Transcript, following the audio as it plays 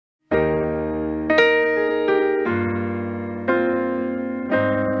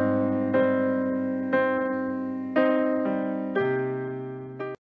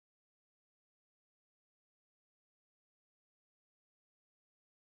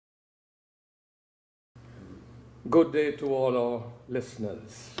Good day to all our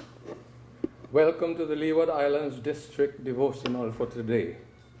listeners. Welcome to the Leeward Islands District Devotional for today.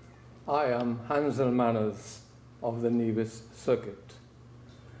 I am Hanzel of the Nevis Circuit.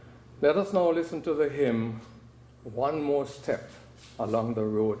 Let us now listen to the hymn, One More Step Along the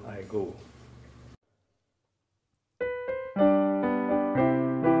Road I Go.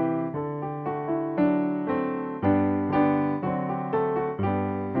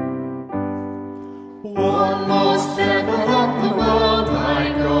 One more step along the world I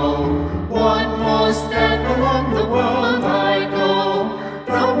go. One more step along the world I go.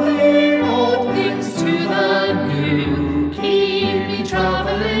 From the old things to the new. Keep me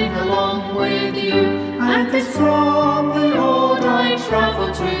traveling along with you. And it's from the old I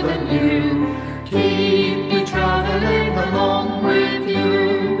travel to the new. Keep me traveling along with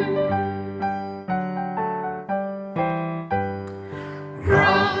you.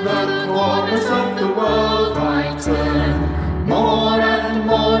 Round the corners of the world I turn, more and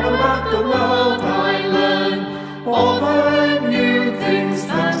more about the world I learn. All the new things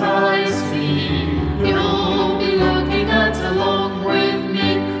that I see, you'll be looking at along with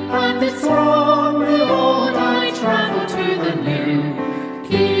me. And it's from the old I travel to the new.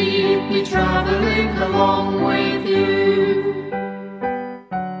 Keep me traveling along with you.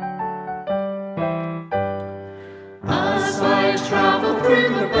 As I travel through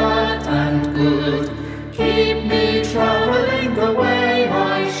the bad and good, keep me traveling the way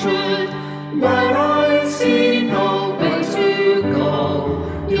I should. Where I see no way to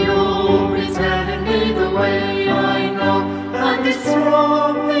go, you'll be telling me the way I know. And it's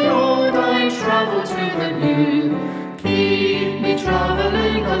from the old I travel to the new. Keep me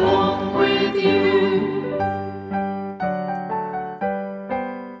traveling along with you.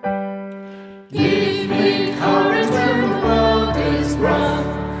 Give me courage when the world is rough.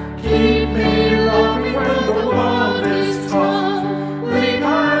 Keep me loving when the world is tough. Lead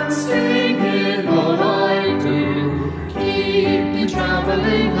and sing in all I do. Keep me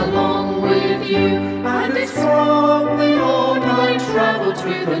traveling along with you. And it's from the old I travel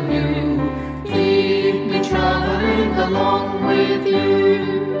to the new. Keep me traveling along with you.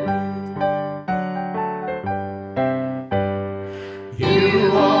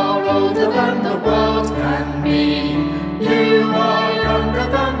 You are older than the world can be. You are younger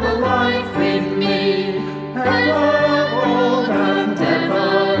than the life in me. Ever old and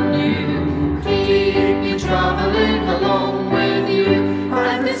ever new. Keep me traveling along with you.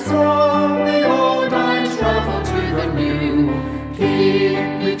 And it's from the old I travel to the new.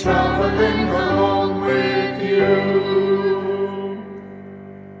 Keep me traveling along with you.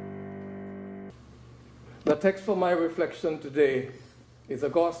 The text for my reflection today is the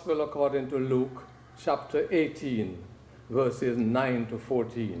Gospel according to Luke, chapter 18, verses 9 to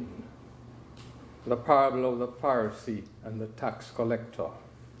 14. The parable of the Pharisee and the tax collector.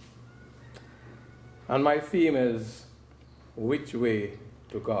 And my theme is, which way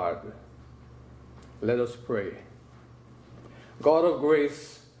to God? Let us pray. God of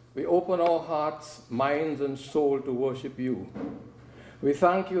grace, we open our hearts, minds, and soul to worship you. We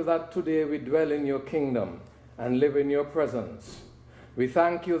thank you that today we dwell in your kingdom and live in your presence. We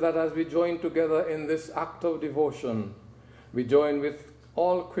thank you that as we join together in this act of devotion, we join with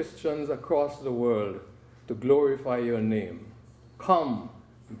all Christians across the world to glorify your name. Come,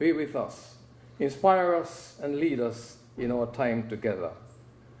 be with us, inspire us, and lead us in our time together.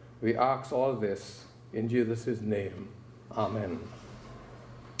 We ask all this in Jesus' name. Amen.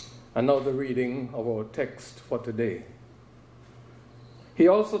 And now the reading of our text for today. He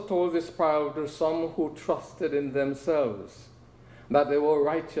also told this parable to some who trusted in themselves, that they were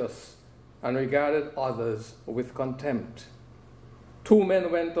righteous and regarded others with contempt. Two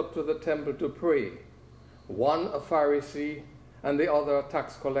men went up to the temple to pray, one a Pharisee and the other a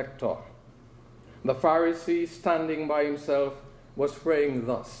tax collector. The Pharisee, standing by himself, was praying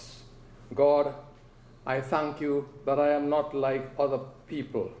thus: God, I thank you that I am not like other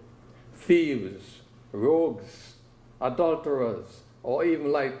people, thieves, rogues, adulterers, or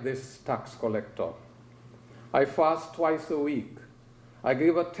even like this tax collector. I fast twice a week. I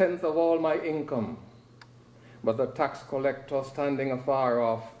give 1/10 of all my income. But the tax collector, standing afar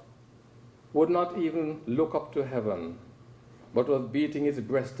off, would not even look up to heaven, but was beating his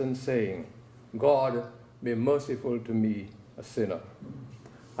breast and saying, God, be merciful to me, a sinner.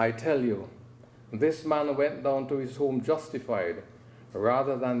 I tell you, this man went down to his home justified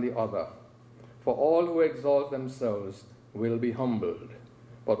rather than the other. For all who exalt themselves will be humbled,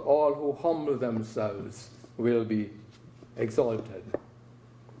 but all who humble themselves will be exalted.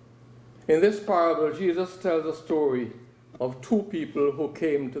 In this parable, Jesus tells a story of two people who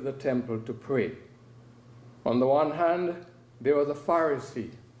came to the temple to pray. On the one hand, there was a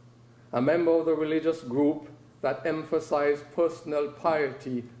Pharisee, a member of the religious group that emphasized personal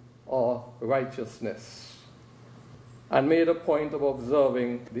piety or righteousness, and made a point of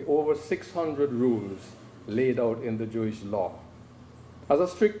observing the over 600 rules laid out in the Jewish law. As a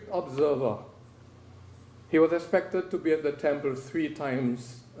strict observer, he was expected to be at the temple 3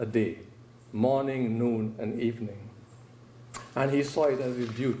 times a day, morning, noon, and evening. And he saw it as his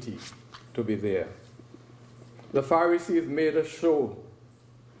duty to be there. The Pharisees made a show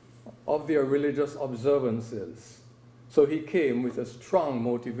of their religious observances, so he came with a strong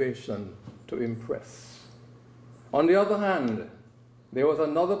motivation to impress. On the other hand, there was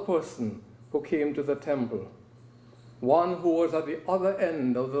another person who came to the temple, one who was at the other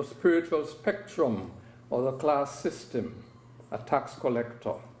end of the spiritual spectrum or the class system, a tax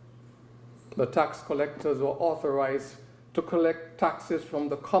collector. The tax collectors were authorized to collect taxes from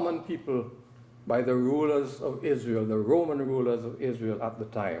the common people by the rulers of Israel, the Roman rulers of Israel at the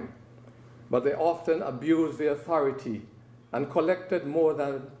time. But they often abused their authority and collected more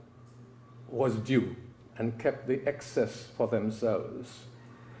than was due and kept the excess for themselves.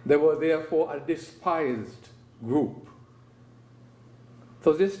 They were therefore a despised group.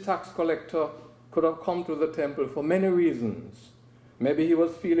 So this tax collector could have come to the temple for many reasons. Maybe he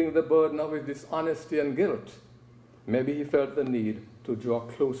was feeling the burden of his dishonesty and guilt. Maybe he felt the need to draw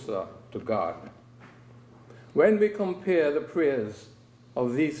closer to God. When we compare the prayers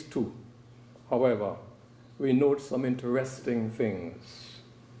of these two, however, we note some interesting things.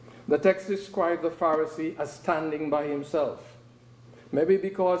 The text describes the Pharisee as standing by himself, maybe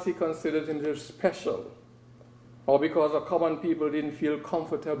because he considered himself special, or because the common people didn't feel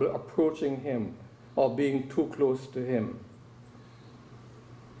comfortable approaching him or being too close to him.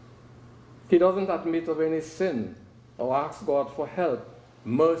 He doesn't admit of any sin or ask God for help,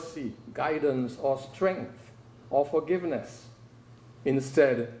 mercy, guidance, or strength, or forgiveness.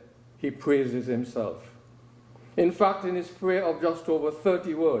 Instead, he praises himself. In fact, in his prayer of just over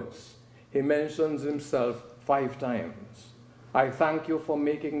 30 words, he mentions himself 5 times. I thank you for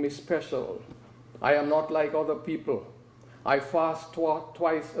making me special. I am not like other people. I fast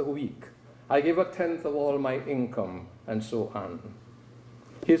twice a week. I give 1/10 of all my income, and so on.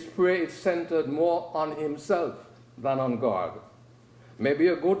 His prayer is centered more on himself than on God. Maybe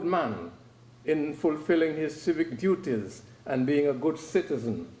a good man in fulfilling his civic duties and being a good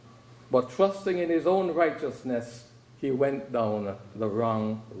citizen, but trusting in his own righteousness, he went down the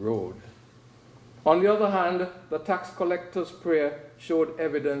wrong road. On the other hand, the tax collector's prayer showed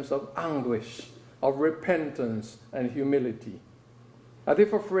evidence of anguish, of repentance and humility. As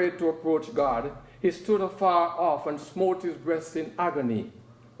if afraid to approach God, he stood afar off and smote his breast in agony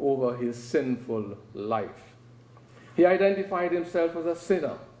over his sinful life. He identified himself as a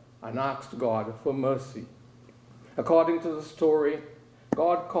sinner and asked God for mercy. According to the story,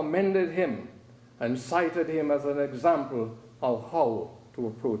 God commended him and cited him as an example of how to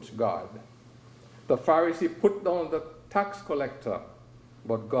approach God. The Pharisee put down the tax collector,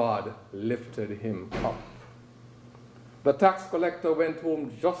 but God lifted him up. The tax collector went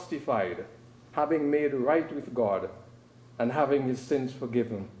home justified, having made right with God and having his sins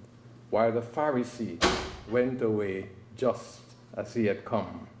forgiven, while the Pharisee went away just as he had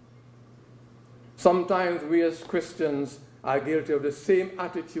come. Sometimes we as Christians are guilty of the same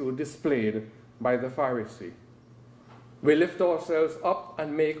attitude displayed by the Pharisee. We lift ourselves up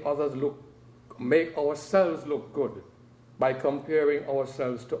and make ourselves look good by comparing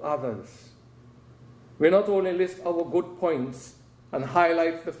ourselves to others. We not only list our good points and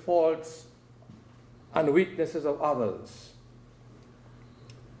highlight the faults and weaknesses of others.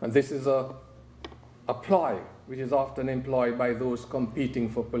 And this is a ploy which is often employed by those competing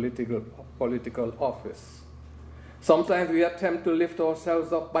for political office. Sometimes we attempt to lift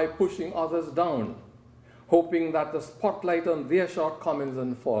ourselves up by pushing others down, hoping that the spotlight on their shortcomings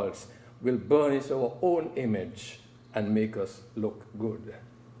and faults will burnish our own image and make us look good.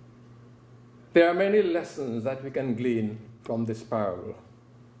 There are many lessons that we can glean from this parable.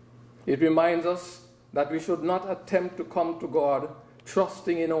 It reminds us that we should not attempt to come to God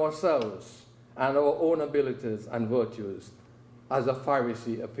trusting in ourselves and our own abilities and virtues, as the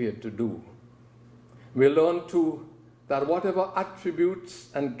Pharisee appeared to do. We learn too that whatever attributes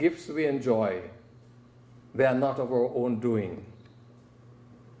and gifts we enjoy, they are not of our own doing.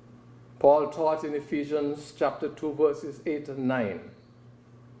 Paul taught in Ephesians chapter 2, verses 8 and 9,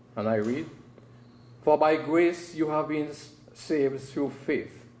 and I read, "For by grace you have been saved through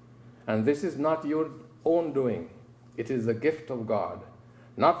faith, and this is not your own doing. It is the gift of God,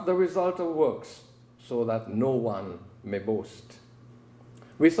 not the result of works, so that no one may boast."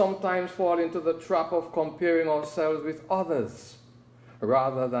 We sometimes fall into the trap of comparing ourselves with others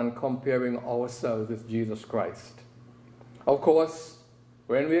rather than comparing ourselves with Jesus Christ. Of course,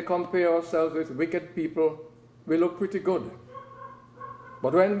 when we compare ourselves with wicked people, we look pretty good.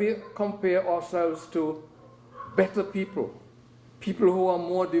 But when we compare ourselves to better people, people who are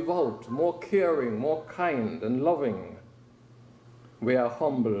more devout, more caring, more kind and loving, we are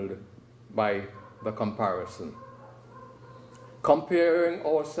humbled by the comparison. Comparing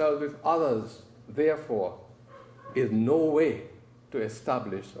ourselves with others, therefore, is no way to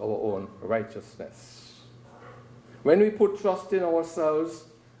establish our own righteousness. When we put trust in ourselves,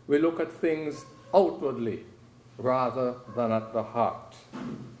 we look at things outwardly rather than at the heart.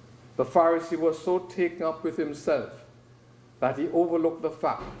 The Pharisee was so taken up with himself that he overlooked the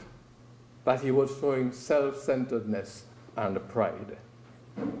fact that he was showing self-centeredness and pride.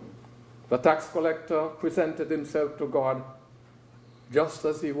 The tax collector presented himself to God just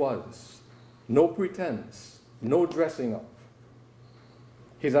as he was, no pretense, no dressing up.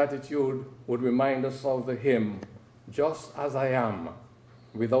 His attitude would remind us of the hymn, "Just as I am,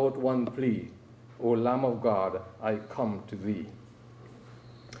 without one plea, O Lamb of God, I come to thee."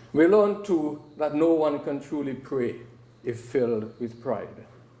 We learn too that no one can truly pray if filled with pride.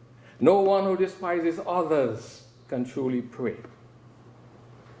 No one who despises others can truly pray.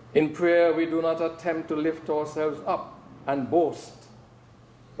 In prayer, we do not attempt to lift ourselves up and boast,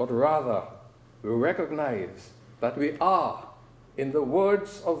 but rather we recognize that we are, in the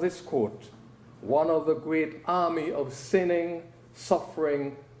words of this quote, one of the great army of sinning,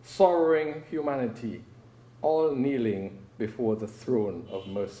 suffering, sorrowing humanity, all kneeling before the throne of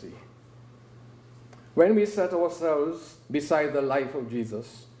mercy. When we set ourselves beside the life of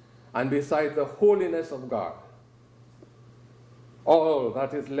Jesus and beside the holiness of God, all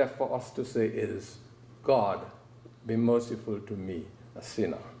that is left for us to say is, "God, be merciful to me, a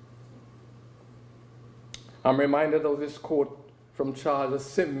sinner." I'm reminded of this quote from Charles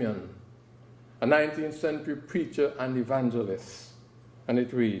Simeon, a 19th century preacher and evangelist, and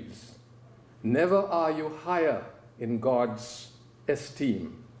it reads, "Never are you higher in God's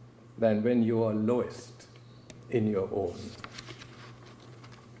esteem than when you are lowest in your own."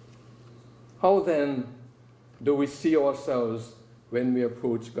 How then do we see ourselves when we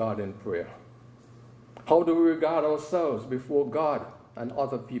approach God in prayer? How do we regard ourselves before God and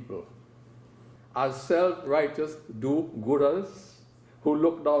other people? As self-righteous do-gooders who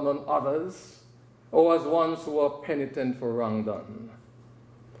look down on others, or as ones who are penitent for wrong done?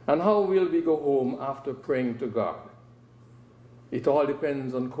 And how will we go home after praying to God? It all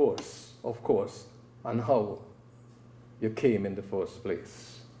depends of course, on how you came in the first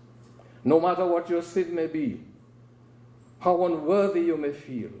place. No matter what your sin may be, how unworthy you may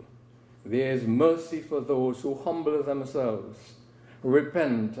feel, there is mercy for those who humble themselves,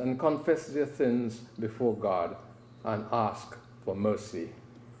 repent and confess their sins before God, and ask for mercy.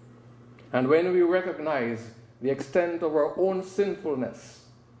 And when we recognize the extent of our own sinfulness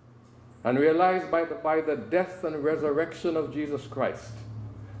and realize by the death and resurrection of Jesus Christ,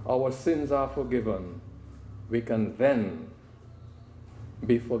 our sins are forgiven, we can then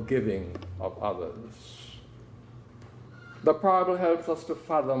be forgiving of others. The parable helps us to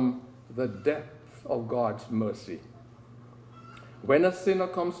fathom the depth of God's mercy. When a sinner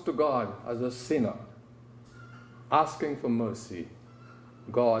comes to God as a sinner, asking for mercy,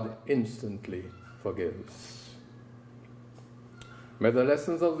 God instantly forgives. May the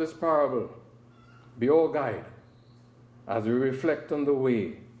lessons of this parable be our guide as we reflect on the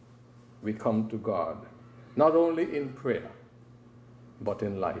way we come to God, not only in prayer, but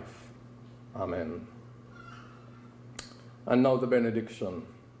in life. Amen. And now the benediction.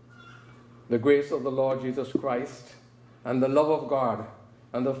 The grace of the Lord Jesus Christ and the love of God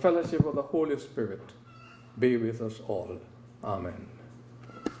and the fellowship of the Holy Spirit be with us all. Amen.